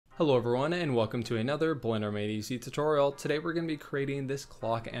Hello everyone and welcome to another BlenderMadeEasy tutorial. Today we're going to be creating this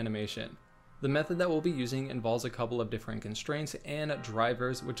clock animation. The method that we'll be using involves a couple of different constraints and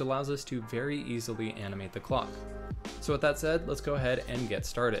drivers, which allows us to very easily animate the clock. So with that said, let's go ahead and get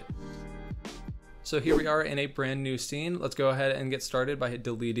started. So here we are in a brand new scene. Let's go ahead and get started by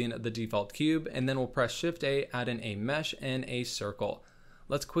deleting the default cube, and then we'll press Shift A, add in a mesh and a circle.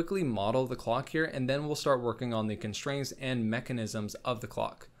 Let's quickly model the clock here, and then we'll start working on the constraints and mechanisms of the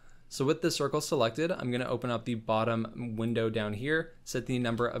clock. So with the circle selected, I'm going to open up the bottom window down here, set the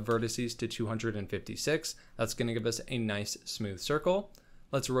number of vertices to 256. That's going to give us a nice smooth circle.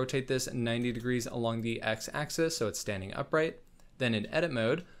 Let's rotate this 90 degrees along the x-axis so it's standing upright. Then in edit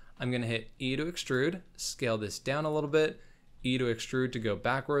mode, I'm going to hit E to extrude, scale this down a little bit, E to extrude to go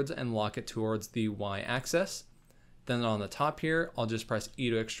backwards and lock it towards the y-axis. Then on the top here, I'll just press E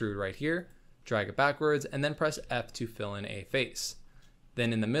to extrude right here, drag it backwards, and then press F to fill in a face.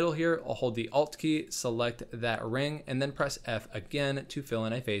 Then in the middle here, I'll hold the Alt key, select that ring, and then press F again to fill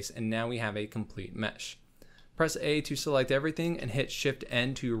in a face, and now we have a complete mesh. Press A to select everything and hit Shift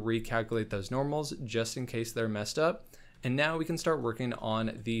N to recalculate those normals just in case they're messed up. And now we can start working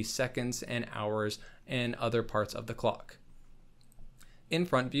on the seconds and hours and other parts of the clock. In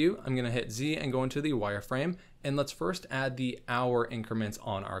front view, I'm going to hit Z and go into the wireframe, and let's first add the hour increments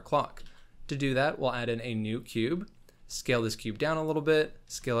on our clock. To do that, we'll add in a new cube. Scale this cube down a little bit,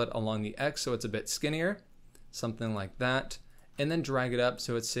 scale it along the X so it's a bit skinnier, something like that, and then drag it up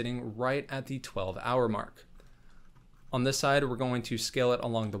so it's sitting right at the 12-hour mark. On this side, we're going to scale it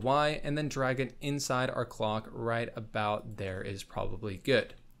along the Y and then drag it inside our clock right about there is probably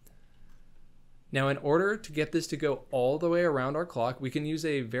good. Now in order to get this to go all the way around our clock, we can use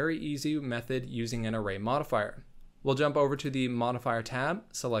a very easy method using an array modifier. We'll jump over to the modifier tab,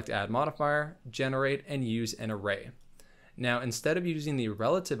 select add modifier, generate, and use an array. Now, instead of using the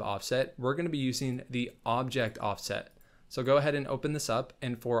relative offset, we're going to be using the object offset. So go ahead and open this up,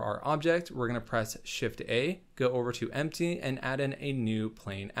 and for our object, we're going to press Shift A, go over to empty, and add in a new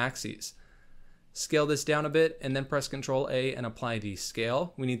plane axis. Scale this down a bit, and then press Ctrl A and apply the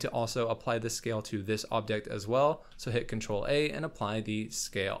scale. We need to also apply the scale to this object as well, so hit Ctrl A and apply the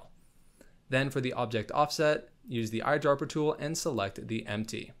scale. Then for the object offset, use the eyedropper tool and select the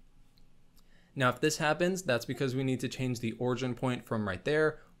empty. Now if this happens, that's because we need to change the origin point from right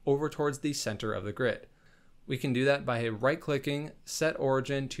there over towards the center of the grid. We can do that by right-clicking, set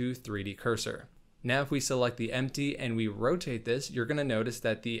origin to 3D cursor. Now if we select the empty and we rotate this, you're going to notice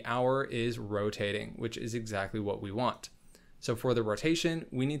that the hour is rotating, which is exactly what we want. So for the rotation,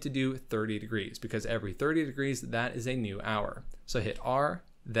 we need to do 30 degrees because every 30 degrees, that is a new hour. So hit R,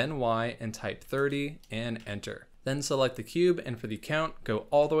 then Y, and type 30 and enter. Then select the cube, and for the count, go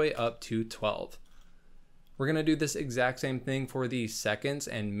all the way up to 12. We're going to do this exact same thing for the seconds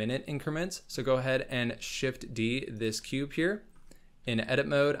and minute increments. So go ahead and Shift D this cube here. In edit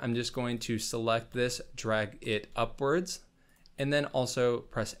mode, I'm just going to select this, drag it upwards, and then also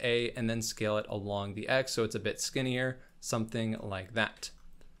press A and then scale it along the X so it's a bit skinnier, something like that.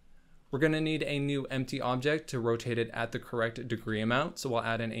 We're going to need a new empty object to rotate it at the correct degree amount. So we'll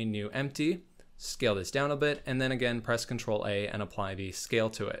add in a new empty. Scale this down a bit, and then again press Ctrl A and apply the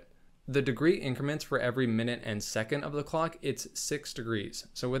scale to it. The degree increments for every minute and second of the clock, it's 6 degrees.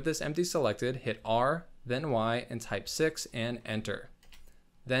 So with this empty selected, hit R, then Y, and type 6 and enter.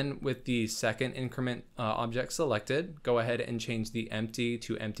 Then with the second increment object selected, go ahead and change the empty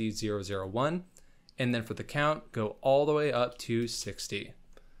to empty 001, and then for the count, go all the way up to 60.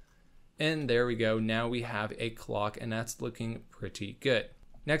 And there we go, now we have a clock, and that's looking pretty good.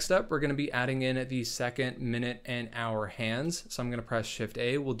 Next up, we're going to be adding in the second, minute, and hour hands. So I'm going to press Shift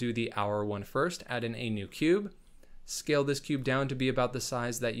A. We'll do the hour one first, add in a new cube. Scale this cube down to be about the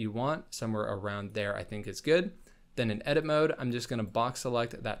size that you want. Somewhere around there I think is good. Then in edit mode, I'm just going to box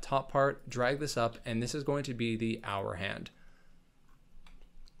select that top part, drag this up, and this is going to be the hour hand.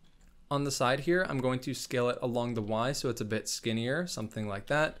 On the side here, I'm going to scale it along the Y so it's a bit skinnier, something like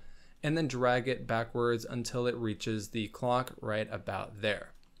that, and then drag it backwards until it reaches the clock right about there.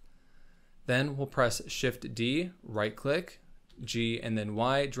 Then we'll press Shift D, right click, G and then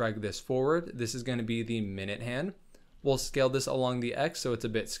Y, drag this forward. This is going to be the minute hand. We'll scale this along the X so it's a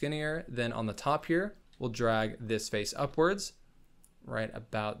bit skinnier. Then on the top here, we'll drag this face upwards. Right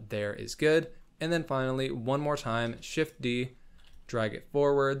about there is good. And then finally, one more time, Shift D, drag it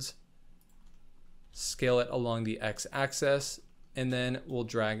forwards, scale it along the X axis, and then we'll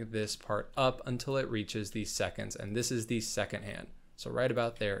drag this part up until it reaches the seconds, and this is the second hand. So right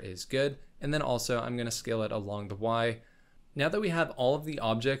about there is good. And then also I'm going to scale it along the Y. Now that we have all of the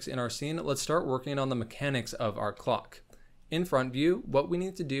objects in our scene, let's start working on the mechanics of our clock. In front view, what we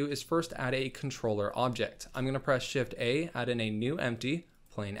need to do is first add a controller object. I'm going to press Shift A, add in a new empty,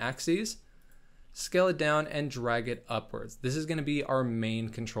 plain axes, scale it down and drag it upwards. This is going to be our main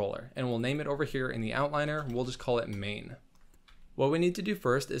controller, and we'll name it over here in the outliner. We'll just call it main. What we need to do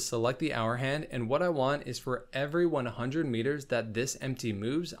first is select the hour hand, and what I want is for every 100 meters that this empty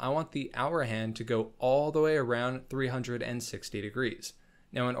moves, I want the hour hand to go all the way around 360 degrees.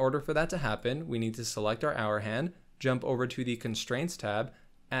 Now in order for that to happen, we need to select our hour hand, jump over to the Constraints tab,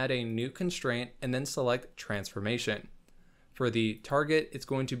 add a new constraint, and then select Transformation. For the target, it's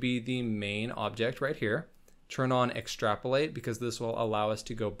going to be the main object right here. Turn on Extrapolate because this will allow us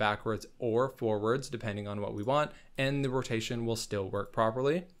to go backwards or forwards depending on what we want, and the rotation will still work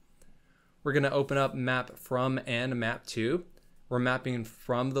properly. We're going to open up Map From and Map To. We're mapping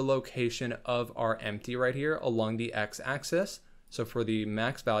from the location of our empty right here along the x-axis. So for the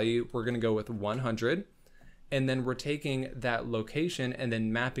max value, we're going to go with 100. And then we're taking that location and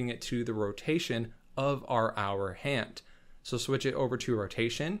then mapping it to the rotation of our hour hand. So switch it over to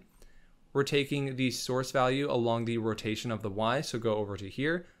rotation. We're taking the source value along the rotation of the Y, so go over to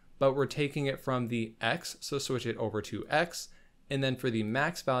here, but we're taking it from the X, so switch it over to X. And then for the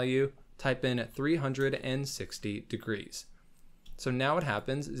max value, type in 360 degrees. So now what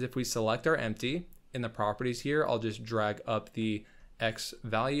happens is if we select our empty, in the properties here, I'll just drag up the X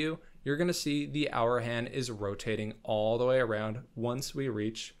value. You're going to see the hour hand is rotating all the way around once we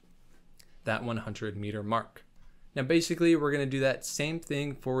reach that 100 meter mark. Now basically we're going to do that same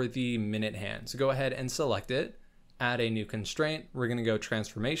thing for the minute hand. So go ahead and select it, add a new constraint. We're going to go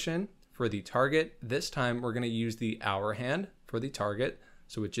Transformation for the target. This time we're going to use the hour hand for the target,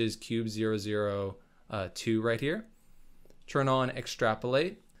 so which is cube 002 right here. Turn on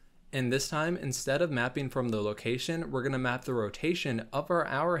Extrapolate. And this time, instead of mapping from the location, we're going to map the rotation of our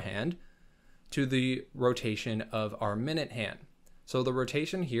hour hand to the rotation of our minute hand. So the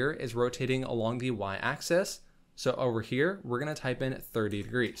rotation here is rotating along the y-axis. So over here, we're going to type in 30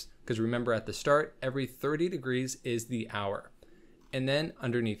 degrees. Because remember at the start, every 30 degrees is the hour. And then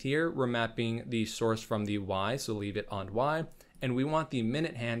underneath here, we're mapping the source from the y, so leave it on y. And we want the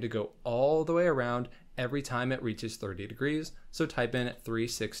minute hand to go all the way around every time it reaches 30 degrees. So type in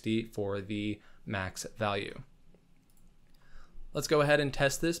 360 for the max value. Let's go ahead and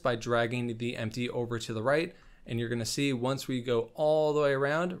test this by dragging the empty over to the right. And you're going to see once we go all the way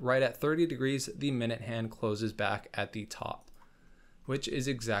around, right at 30 degrees, the minute hand closes back at the top, which is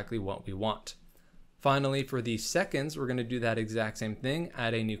exactly what we want. Finally, for the seconds, we're going to do that exact same thing.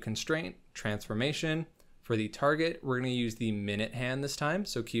 Add a new constraint, Transformation. For the target, we're going to use the minute hand this time,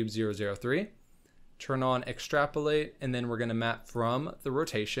 so cube 003. Turn on Extrapolate, and then we're going to map from the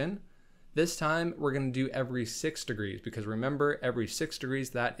rotation. This time, we're going to do every 6 degrees, because remember, every 6 degrees,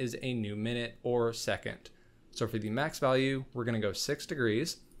 that is a new minute or second. So for the max value, we're going to go 6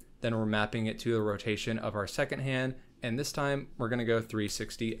 degrees. Then we're mapping it to the rotation of our second hand, and this time, we're going to go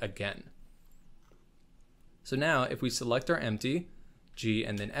 360 again. So now, if we select our empty, G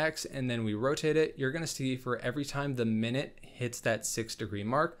and then X, and then we rotate it, you're going to see for every time the minute hits that 6 degree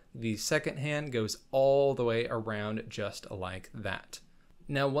mark, the second hand goes all the way around just like that.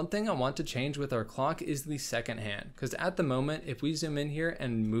 Now, one thing I want to change with our clock is the second hand, because at the moment, if we zoom in here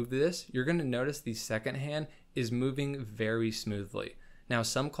and move this, you're going to notice the second hand is moving very smoothly. Now,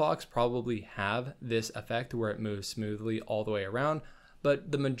 some clocks probably have this effect where it moves smoothly all the way around,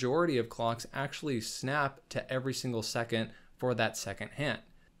 but the majority of clocks actually snap to every single second for that second hand.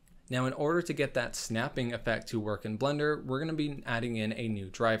 Now, in order to get that snapping effect to work in Blender, we're going to be adding in a new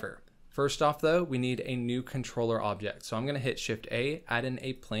driver. First off though, we need a new controller object. So I'm going to hit Shift A, add in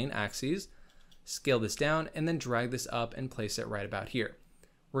a plain axis, scale this down, and then drag this up and place it right about here.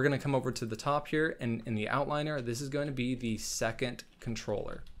 We're going to come over to the top here, and in the outliner, this is going to be the second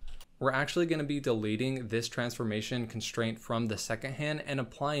controller. We're actually going to be deleting this transformation constraint from the second hand and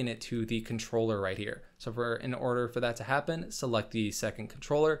applying it to the controller right here. So in order for that to happen, select the second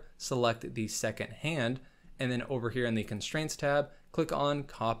controller, select the second hand, and then over here in the constraints tab, click on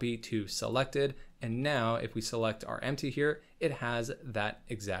copy to selected. And now if we select our empty here, it has that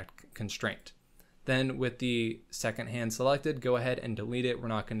exact constraint. Then with the second hand selected, go ahead and delete it. We're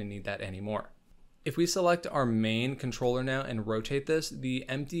not going to need that anymore. If we select our main controller now and rotate this, the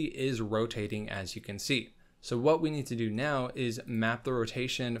empty is rotating as you can see. So what we need to do now is map the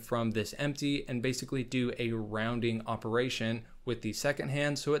rotation from this empty and basically do a rounding operation with the second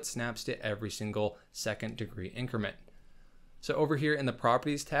hand so it snaps to every single second degree increment. So over here in the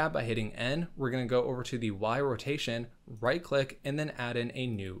properties tab by hitting N, we're going to go over to the Y rotation, right click, and then add in a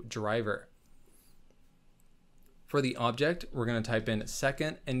new driver. For the object, we're going to type in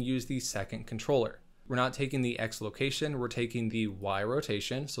second and use the second controller. We're not taking the X location, we're taking the Y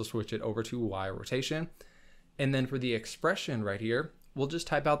rotation. So switch it over to Y rotation. And then for the expression right here, we'll just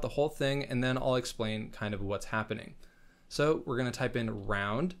type out the whole thing and then I'll explain kind of what's happening. So we're going to type in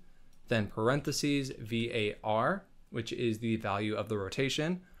round, then parentheses VAR, which is the value of the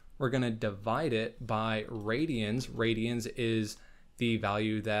rotation. We're going to divide it by radians. Radians is the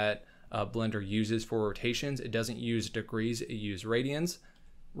value that Blender uses for rotations. It doesn't use degrees, it uses radians.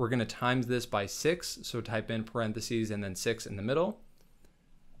 We're going to times this by 6, so type in parentheses and then 6 in the middle.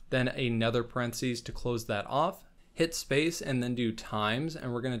 Then another parentheses to close that off. Hit space and then do times,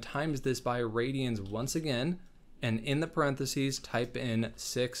 and we're going to times this by radians once again, and in the parentheses type in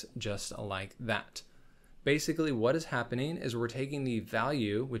 6 just like that. Basically what is happening is we're taking the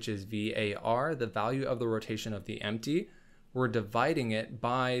value, which is VAR, the value of the rotation of the empty, we're dividing it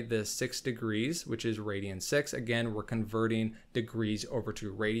by the 6 degrees, which is radian 6. Again, we're converting degrees over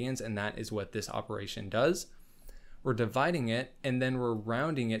to radians, and that is what this operation does. We're dividing it, and then we're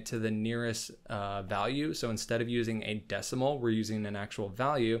rounding it to the nearest value. So instead of using a decimal, we're using an actual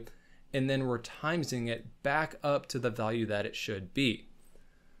value, and then we're timesing it back up to the value that it should be.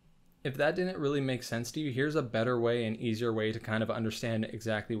 If that didn't really make sense to you, here's a better way and easier way to kind of understand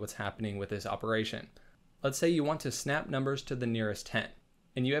exactly what's happening with this operation. Let's say you want to snap numbers to the nearest 10,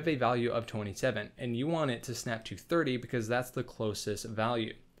 and you have a value of 27, and you want it to snap to 30 because that's the closest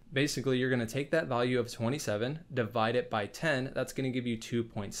value. Basically, you're going to take that value of 27, divide it by 10, that's going to give you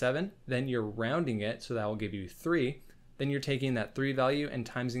 2.7, then you're rounding it, so that will give you 3, then you're taking that 3 value and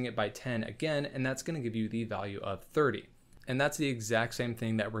timesing it by 10 again, and that's going to give you the value of 30. And that's the exact same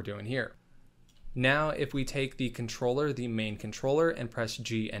thing that we're doing here. Now, if we take the controller, the main controller, and press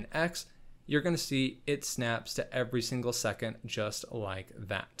G and X, you're going to see it snaps to every single second just like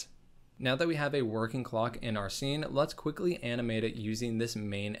that. Now that we have a working clock in our scene, let's quickly animate it using this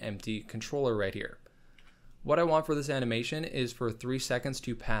main empty controller right here. What I want for this animation is for 3 seconds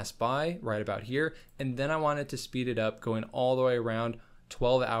to pass by right about here, and then I want it to speed it up going all the way around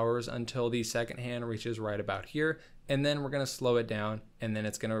 12 hours until the second hand reaches right about here, and then we're going to slow it down, and then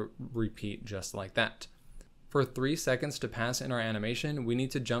it's going to repeat just like that. For 3 seconds to pass in our animation, we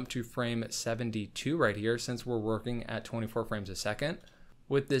need to jump to frame 72 right here since we're working at 24 frames a second.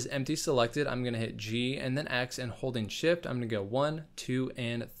 With this empty selected, I'm going to hit G and then X, and holding shift, I'm going to go 1, 2,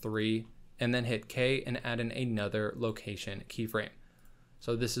 and 3, and then hit K and add in another location keyframe.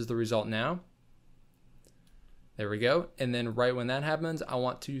 So this is the result now. There we go. And then right when that happens, I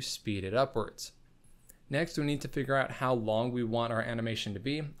want to speed it upwards. Next, we need to figure out how long we want our animation to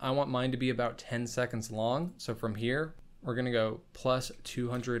be. I want mine to be about 10 seconds long. So from here, we're going to go plus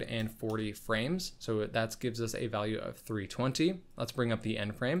 240 frames. So that gives us a value of 320. Let's bring up the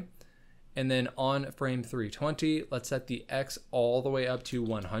end frame. And then on frame 320, let's set the X all the way up to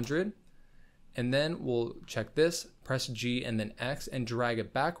 100. And then we'll check this, press G and then X, and drag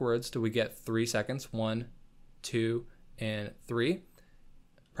it backwards till we get 3 seconds, 1, 2, and 3.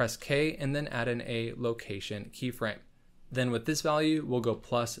 Press K and then add in a location keyframe. Then with this value, we'll go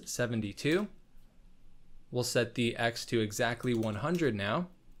plus 72. We'll set the X to exactly 100 now,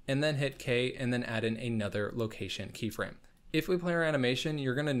 and then hit K and then add in another location keyframe. If we play our animation,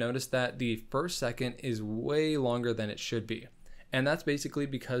 you're going to notice that the first second is way longer than it should be. And that's basically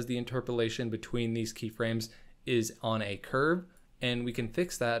because the interpolation between these keyframes is on a curve, and we can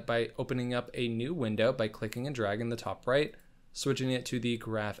fix that by opening up a new window by clicking and dragging the top right, switching it to the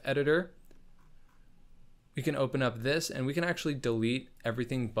graph editor. We can open up this and we can actually delete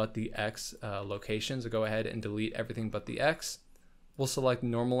everything but the X location. So go ahead and delete everything but the X. We'll select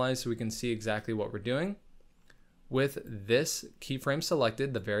normalize so we can see exactly what we're doing. With this keyframe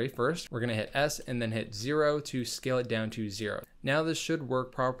selected, the very first, we're going to hit S and then hit 0 to scale it down to 0. Now this should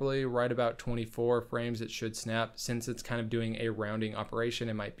work properly. Right about 24 frames it should snap. Since it's kind of doing a rounding operation,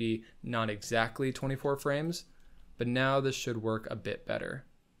 it might be not exactly 24 frames, but now this should work a bit better.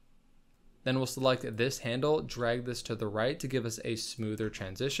 Then we'll select this handle, drag this to the right to give us a smoother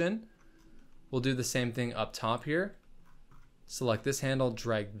transition. We'll do the same thing up top here. Select this handle,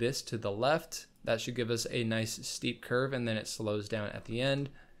 drag this to the left. That should give us a nice steep curve, and then it slows down at the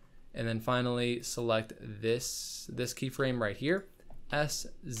end. And then finally select this keyframe right here,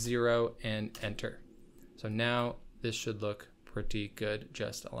 S0, and enter. So now this should look pretty good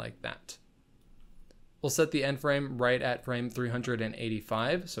just like that. We'll set the end frame right at frame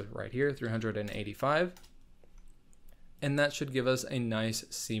 385, so right here, 385. And that should give us a nice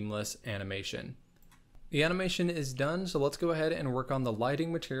seamless animation. The animation is done, so let's go ahead and work on the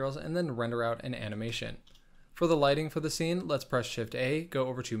lighting materials and then render out an animation. For the lighting for the scene, let's press Shift A, go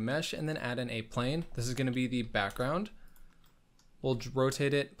over to Mesh, and then add in a plane. This is going to be the background. We'll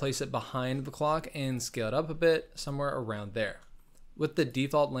rotate it, place it behind the clock, and scale it up a bit, somewhere around there. With the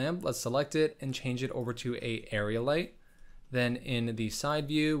default lamp, let's select it and change it over to a area light. Then in the side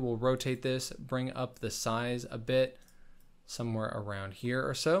view, we'll rotate this, bring up the size a bit, somewhere around here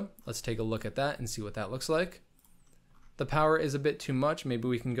or so. Let's take a look at that and see what that looks like. The power is a bit too much. Maybe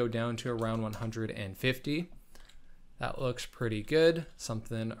we can go down to around 150. That looks pretty good,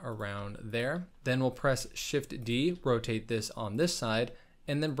 something around there. Then we'll press Shift D, rotate this on this side,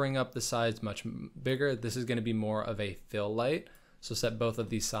 and then bring up the size much bigger. This is going to be more of a fill light. So set both of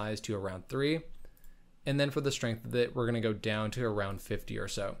these size to around 3. And then for the strength of it, we're going to go down to around 50 or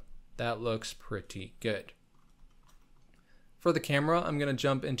so. That looks pretty good. For the camera, I'm going to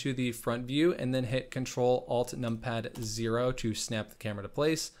jump into the front view and then hit Control Alt Numpad 0 to snap the camera to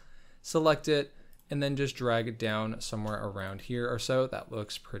place. Select it and then just drag it down somewhere around here or so. That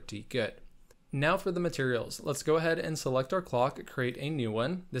looks pretty good. Now for the materials, let's go ahead and select our clock, create a new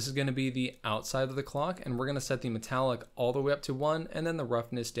one. This is going to be the outside of the clock, and we're going to set the metallic all the way up to 1 and then the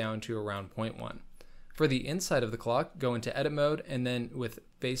roughness down to around 0.1. For the inside of the clock, go into edit mode, and then with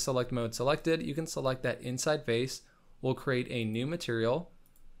face select mode selected, you can select that inside face. We'll create a new material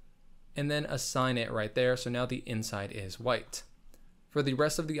and then assign it right there. So now the inside is white. For the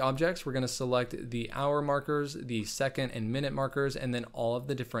rest of the objects, we're going to select the hour markers, the second and minute markers, and then all of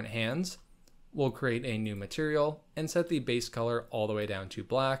the different hands. We'll create a new material and set the base color all the way down to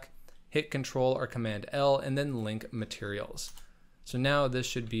black. Hit Control or Command L and then link materials. So now this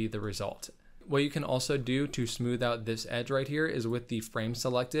should be the result. What you can also do to smooth out this edge right here is with the frame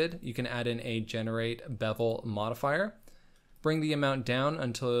selected, you can add in a generate bevel modifier. Bring the amount down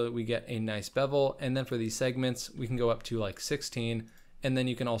until we get a nice bevel, and then for these segments, we can go up to like 16, and then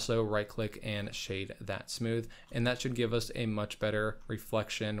you can also right click and shade that smooth, and that should give us a much better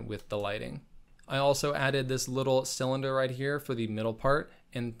reflection with the lighting. I also added this little cylinder right here for the middle part,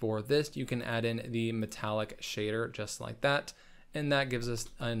 and for this you can add in the metallic shader just like that, and that gives us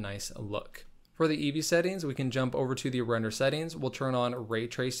a nice look. For the EEVEE settings, we can jump over to the render settings. We'll turn on ray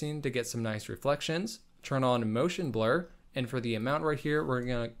tracing to get some nice reflections, turn on motion blur, and for the amount right here, we're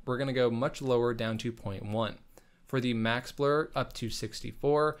gonna go much lower down to 0.1. For the max blur, up to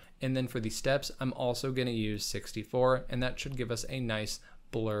 64, and then for the steps, I'm also gonna use 64, and that should give us a nice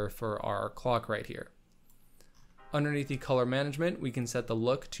blur for our clock right here. Underneath the color management, we can set the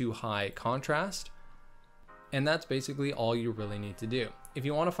look to high contrast, and that's basically all you really need to do. If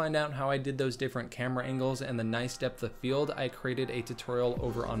you want to find out how I did those different camera angles and the nice depth of field, I created a tutorial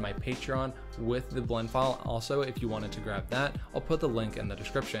over on my Patreon with the blend file. Also, if you wanted to grab that, I'll put the link in the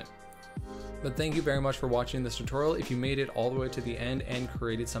description. But thank you very much for watching this tutorial. If you made it all the way to the end and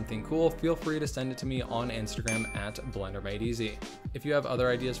created something cool, feel free to send it to me on Instagram at BlenderMadeEasy. If you have other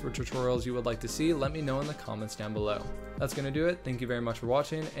ideas for tutorials you would like to see, let me know in the comments down below. That's going to do it. Thank you very much for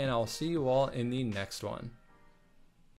watching, and I'll see you all in the next one.